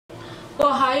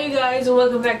Well, hi you guys, and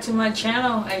welcome back to my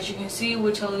channel. As you can see,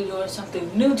 we're totally doing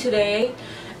something new today,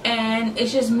 and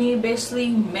it's just me basically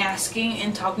masking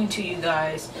and talking to you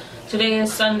guys. Today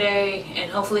is Sunday,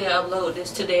 and hopefully I upload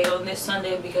this today on this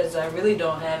Sunday because I really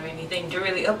don't have anything to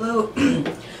really upload.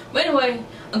 But anyway,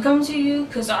 I'm coming to you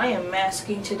because I am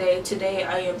masking today. Today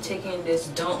I am taking this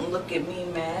Don't Look at Me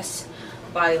mask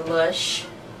by Lush.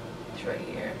 It's right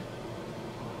here.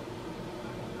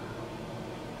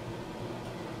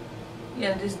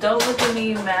 Yeah, this Don't Look at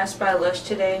Me mask by Lush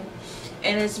today,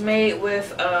 and it's made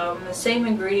with the same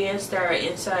ingredients that are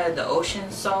inside the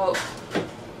ocean salt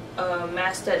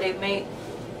mask that they make,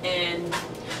 and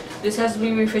this has to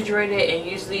be refrigerated and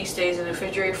usually stays in the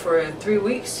refrigerator for 3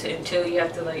 weeks until you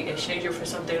have to like exchange it for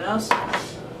something else.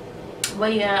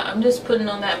 But yeah, I'm just putting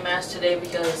on that mask today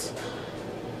because,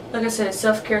 like I said,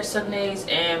 self-care Sundays,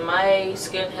 and my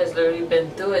skin has literally been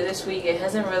through it this week. It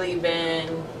hasn't really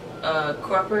been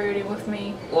cooperating with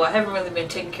me. Well, I haven't really been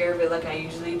taking care of it like I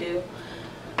usually do.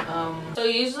 So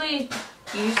usually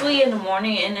in the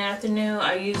morning and the afternoon,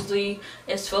 I usually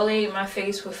exfoliate my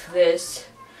face with this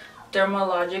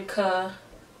Dermalogica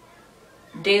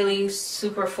Daily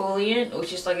Superfoliant,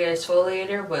 which is like an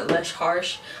exfoliator but less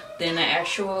harsh than the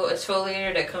actual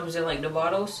exfoliator that comes in like the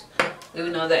bottles.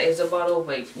 Even though that is a bottle,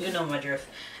 but you know my drift.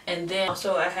 And then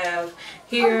also I have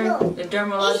here the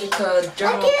Dermalogica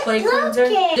Dermal Clay Cleanser.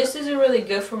 This isn't really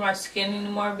good for my skin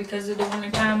anymore because of the winter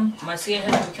time. My skin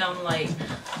has become like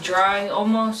dry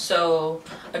almost, so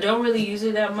I don't really use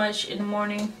it that much in the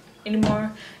morning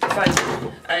anymore.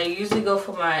 I usually go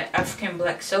for my African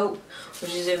Black Soap,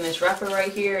 which is in this wrapper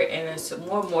right here, and it's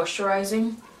more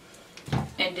moisturizing.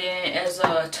 And then as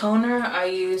a toner, I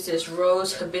use this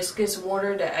Rose Hibiscus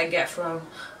water that I got from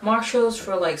Marshall's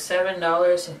for like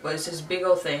 $7, but it's this big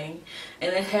old thing,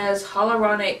 and it has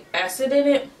hyaluronic acid in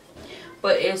it,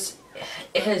 but it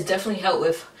has definitely helped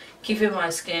with keeping my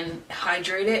skin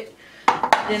hydrated.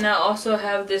 Then I also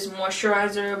have this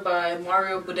moisturizer by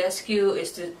Mario Badescu.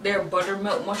 It's their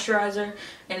buttermilk moisturizer,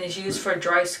 and it's used for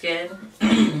dry skin.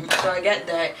 So I got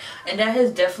that, and that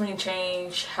has definitely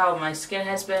changed how my skin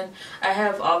has been. I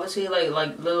have obviously like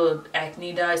little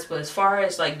acne dyes, but as far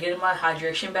as like getting my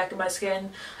hydration back in my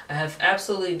skin, I have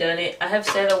absolutely done it. I have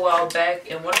said a while back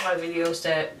in one of my videos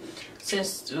that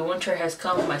since the winter has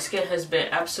come, my skin has been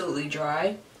absolutely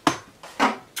dry.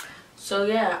 So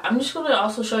yeah, I'm just going to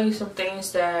also show you some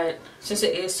things that, since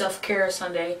it is self-care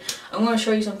Sunday, I'm going to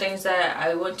show you some things that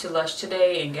I went to Lush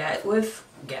today and got with.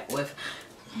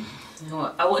 You know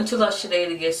what? I went to Lush today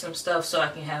to get some stuff so I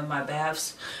can have my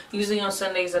baths. Usually on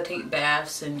Sundays I take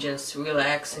baths and just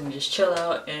relax and just chill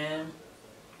out and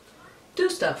do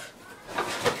stuff.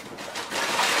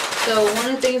 So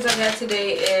one of the things I got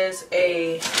today is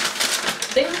I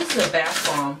think this is a bath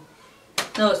bomb.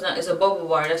 No, it's not. It's a bubble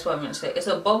bar. That's what I meant to say. It's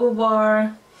a bubble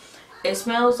bar. It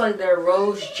smells like their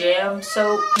rose jam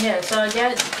soap. Yeah, so I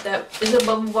got that. It's a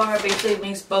bubble bar. Basically, it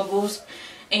makes bubbles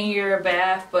in your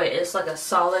bath, but it's like a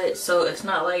solid, so it's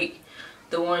not like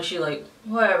the ones you like,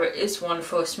 whatever. It's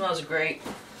wonderful. It smells great.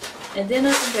 And then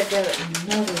I think I got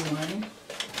another one.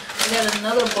 I got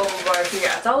another bubble bar here.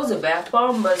 I thought it was a bath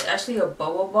bomb, but it's actually a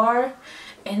bubble bar,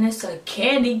 and it's a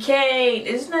candy cane.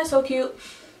 Isn't that so cute?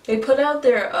 They put out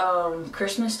their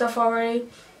Christmas stuff already,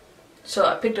 so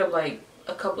I picked up like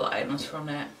a couple of items from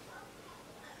that.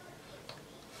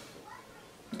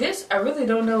 This, I really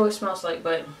don't know what it smells like,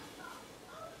 but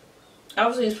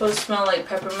obviously it's supposed to smell like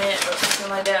peppermint or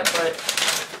something like that, but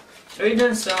it really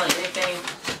doesn't smell like anything,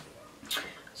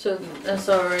 so that's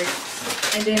alright.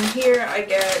 And then here I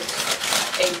got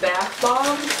a bath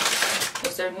bomb.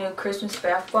 It's their new Christmas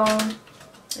bath bomb.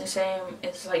 The same,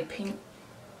 it's like pink.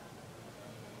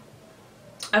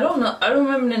 I don't know, I don't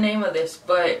remember the name of this,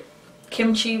 but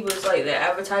Kimchi was like the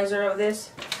advertiser of this.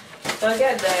 So I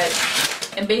got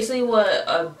that. And basically what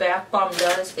a bath bomb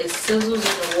does is sizzles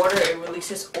in the water and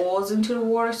releases oils into the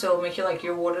water, so it'll make it like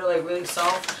your water like really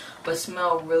soft but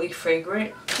smell really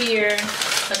fragrant. Here,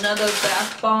 another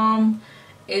bath bomb.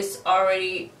 It's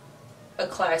already a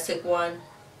classic one,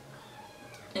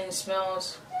 and it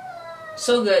smells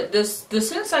so good. The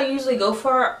scents I usually go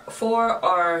for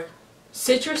are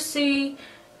citrusy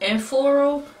and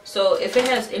floral, so if it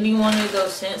has any one of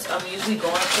those scents, I'm usually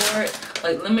going for it.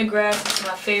 Like lemongrass is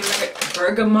my favorite,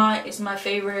 bergamot is my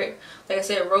favorite, like I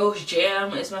said, rose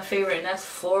jam is my favorite, and that's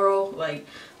floral. Like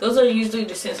those are usually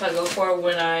the scents I go for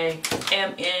when I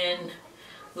am in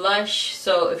Lush.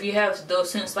 So if you have those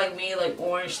scents like me, like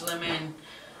orange, lemon,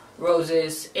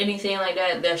 roses, anything like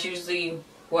that, that's usually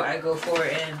what I go for,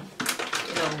 and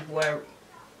you know where.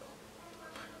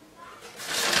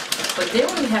 But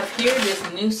then we have here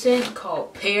this new scent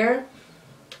called Pear.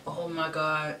 Oh my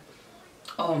god.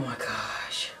 Oh my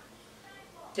gosh.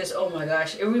 Just oh my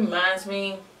gosh. It reminds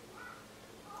me.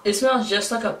 It smells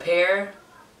just like a pear.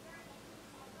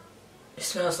 It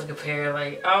smells like a pear.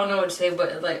 Like, I don't know what to say,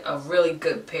 but like a really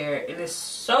good pear. It is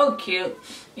so cute.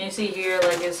 You can see here,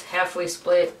 like, it's halfway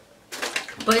split.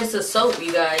 But it's a soap,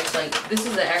 you guys. Like, this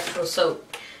is the actual soap.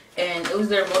 And it was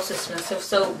their most expensive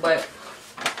soap, but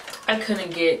I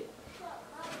couldn't get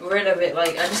rid of it.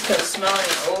 Like, I just kept smelling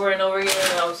it over and over again.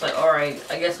 And I was like, alright,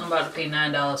 I guess I'm about to pay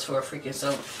 $9 for a freaking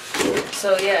soap.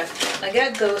 So, yeah. I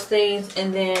got those things.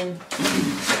 And then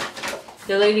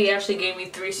the lady actually gave me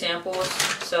 3 samples.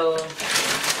 So,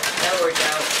 that worked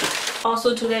out.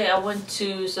 Also, today I went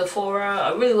to Sephora.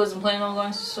 I really wasn't planning on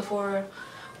going to Sephora.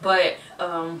 But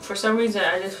for some reason,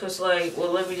 I just was like,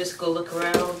 well, let me just go look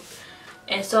around.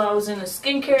 And so I was in the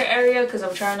skincare area because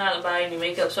I'm trying not to buy any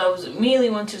makeup. So I was immediately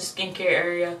went to the skincare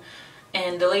area.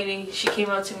 And the lady, she came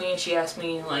up to me and she asked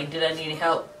me, like, did I need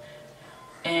help?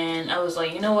 And I was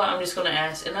like, you know what, I'm just going to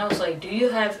ask. And I was like, do you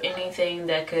have anything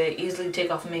that could easily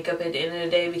take off makeup at the end of the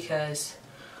day? Because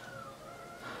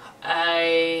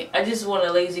I just want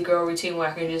a lazy girl routine where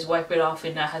I can just wipe it off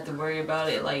and not have to worry about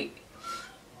it. Like,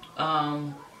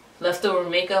 leftover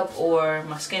makeup or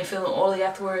my skin feeling oily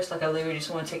afterwards. Like, I literally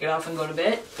just want to take it off and go to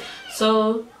bed.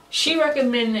 So she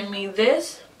recommended me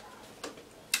this,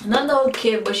 not the whole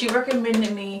kit, but she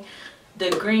recommended me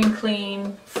the Green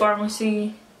Clean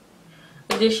Pharmacy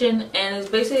edition. And it's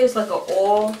basically, it's like an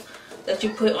oil that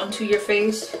you put onto your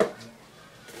face.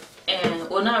 And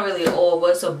well, not really an oil,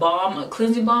 but it's a balm, a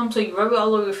cleansing balm. So you rub it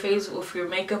all over your face with your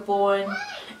makeup on,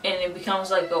 and it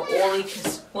becomes like an oily,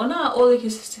 well, not oily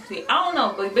consistency, I don't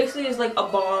know, but basically it's like a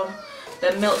balm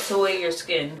that melts away your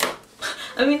skin.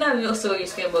 I mean, not melts away your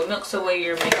skin, but melts away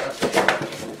your makeup.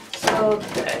 So,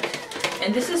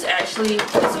 and this is actually,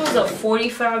 this was a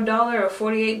 $45 or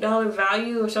 $48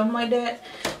 value or something like that.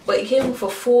 But it came with a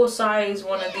full size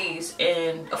one of these,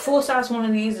 and a full size one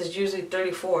of these is usually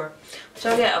 $34. So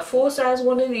I got a full size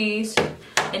one of these,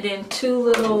 and then 2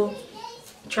 little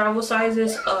travel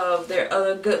sizes of their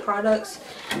other good products.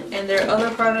 And their other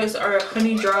products are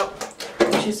Honey Drop,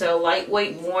 which is a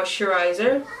lightweight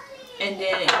moisturizer. And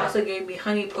then it also gave me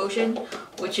Honey Potion,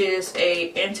 which is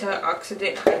a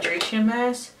antioxidant hydration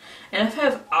mask. And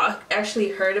I've actually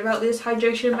heard about this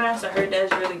hydration mask. I heard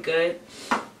that's really good.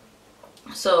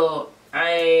 So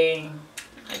I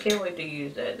can't wait to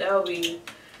use that.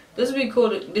 This would be cool.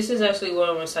 This is actually what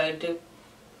I'm excited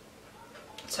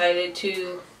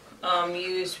to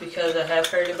use because I have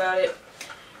heard about it.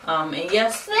 And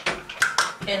yes,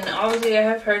 and obviously I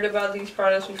have heard about these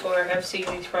products before. I have seen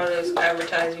these products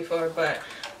advertised before, but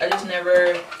I just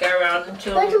never got around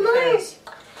to them because,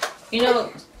 you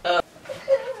know,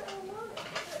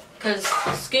 because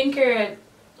skincare,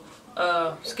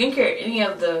 any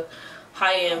of the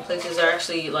high-end places are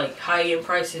actually like high-end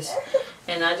prices,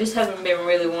 and I just haven't been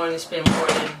really wanting to spend more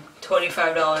than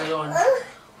 $25 on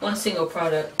one single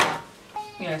product.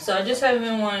 Yeah, so I just haven't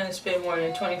been wanting to spend more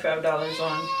than $25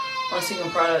 on one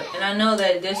single product. And I know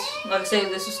that this, like I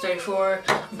said, this is $34.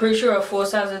 I'm pretty sure a full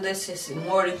size of this is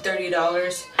more than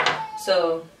 $30.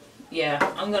 So yeah,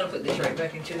 I'm gonna put this right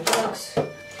back into the box.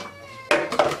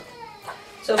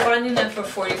 So finding that for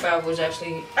 $45 was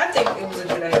actually, I think it was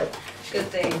a good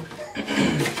thing.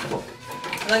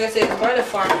 Like I said, it's by the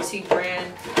Pharmacy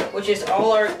brand, which is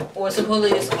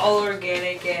supposedly it's all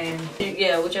organic, and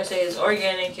yeah, which I say is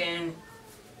organic and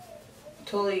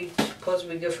totally supposed to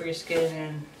be good for your skin.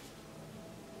 And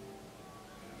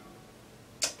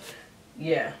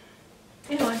yeah,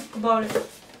 anyway, I bought it. At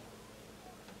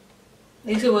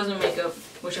least it wasn't makeup,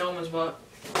 which I almost bought.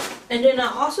 And then I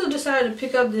also decided to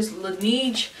pick up this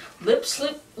Laneige lip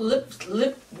sleeping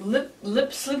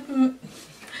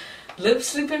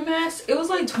mask. It was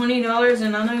like $20,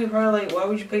 and I know you're probably like, why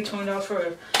would you pay $20 for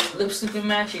a lip sleeping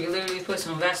mask? You can literally put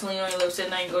some Vaseline on your lips at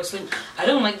night and go to sleep. I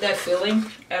don't like that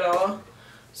feeling at all.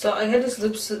 So I got this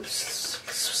lip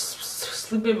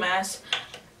sleeping mask,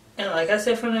 and like I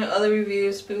said from the other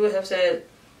reviews, people have said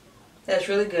that's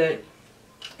really good,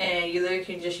 and you literally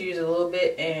can just use a little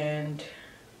bit and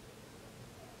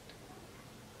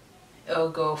it'll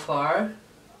go far.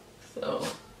 So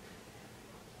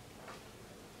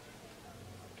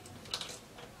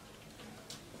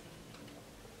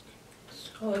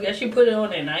I guess you put it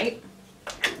on at night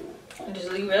and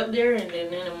just leave it up there, and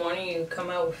then in the morning you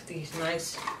come out with these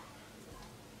nice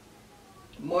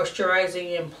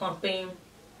moisturizing and plumping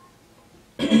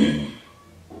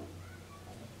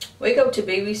Wake up to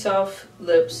baby soft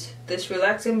lips. This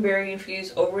relaxing berry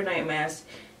infused overnight mask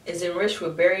is enriched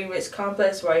with berry rich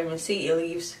complex vitamin C. It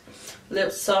leaves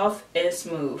lips soft and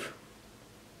smooth.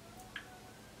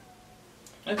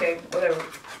 Okay, whatever.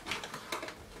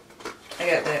 I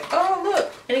got that. Oh,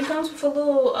 look. And it comes with a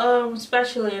little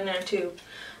spatula in there too.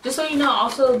 Just so you know,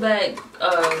 also that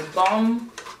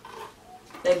balm,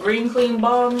 that Green Clean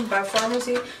Balm by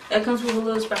Pharmacy, that comes with a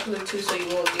little spatula too, so you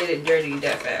won't get it dirty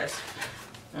that fast.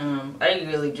 I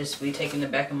really just be taking the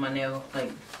back of my nail.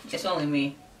 Like, it's only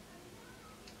me.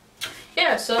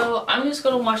 Yeah, so I'm just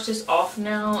gonna wash this off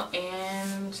now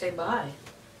and say bye.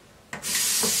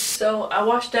 So I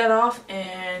washed that off,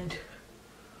 and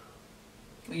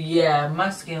yeah, my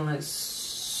skin looks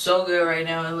so good right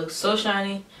now. It looks so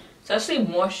shiny. It's actually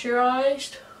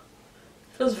moisturized.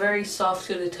 Feels very soft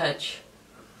to the touch.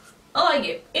 I like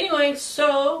it. Anyway,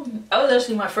 so that was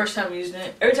actually my first time using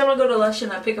it. Every time I go to Lush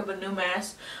and I pick up a new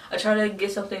mask, I try to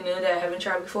get something new that I haven't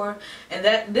tried before.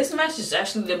 And this mask is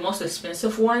actually the most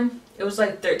expensive one. It was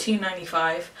like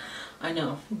 $13.95. I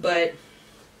know, but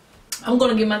I'm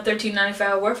gonna get my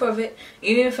 $13.95 worth of it.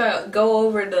 Even if I go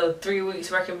over the 3 weeks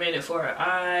recommended for it,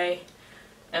 I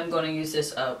am gonna use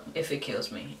this up if it kills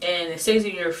me. And it stays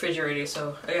in your refrigerator,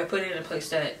 so I gotta put it in a place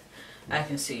that I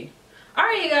can see.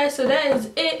 Alright, you guys, so that is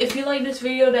it. If you like this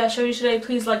video that I showed you today,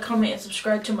 please like, comment, and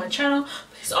subscribe to my channel.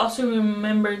 Please also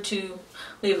remember to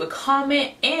leave a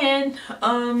comment and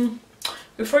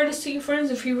refer this to your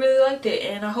friends if you really liked it.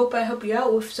 And I hope I help you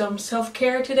out with some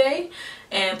self-care today.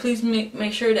 And please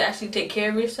make sure to actually take care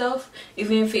of yourself,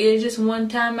 even if it is just one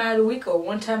time out of the week, or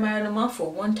one time out of the month,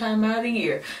 or one time out of the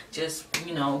year. Just,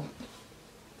 you know,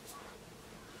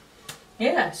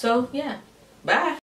 yeah, so yeah, bye.